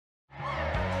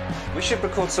We should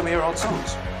record some of your old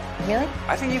songs. Really?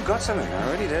 I think you've got something. I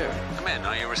already do. Come in.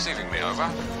 Are you receiving me? Over.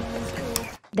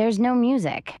 There's no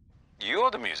music. You're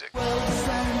the music.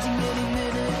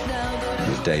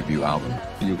 Your debut album.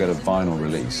 You'll get a vinyl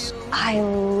release. I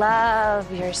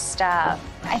love your stuff.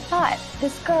 I thought,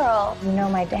 this girl, you know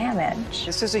my damage.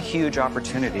 This is a huge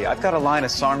opportunity. I've got a line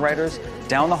of songwriters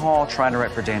down the hall trying to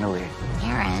write for Dana Lee.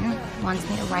 Aaron wants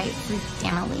me to write for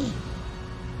Dana Lee.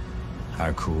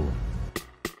 How cool.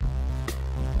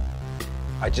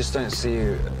 I just don't see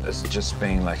you as just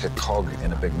being like a cog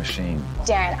in a big machine.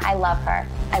 Darren, I love her.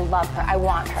 I love her. I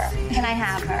want her. Can I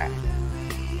have her?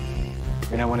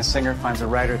 You know, when a singer finds a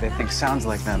writer they think sounds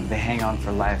like them, they hang on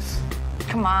for life.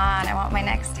 Come on, I want my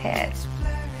next hit.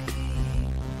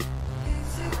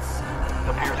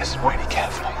 Look here, listen really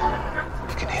carefully.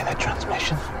 You can hear that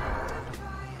transmission?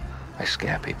 They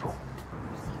scare people.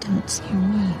 Don't scare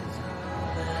me.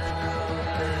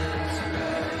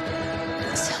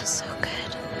 It sounds so good.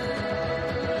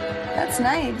 That's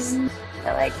nice.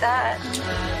 I like that.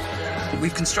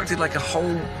 We've constructed like a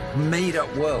whole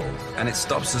made-up world, and it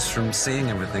stops us from seeing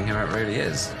everything how it really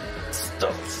is.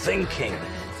 Stop thinking.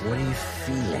 What are you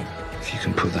feeling? If you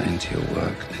can put that into your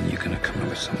work, then you're going to come up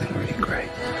with something really great.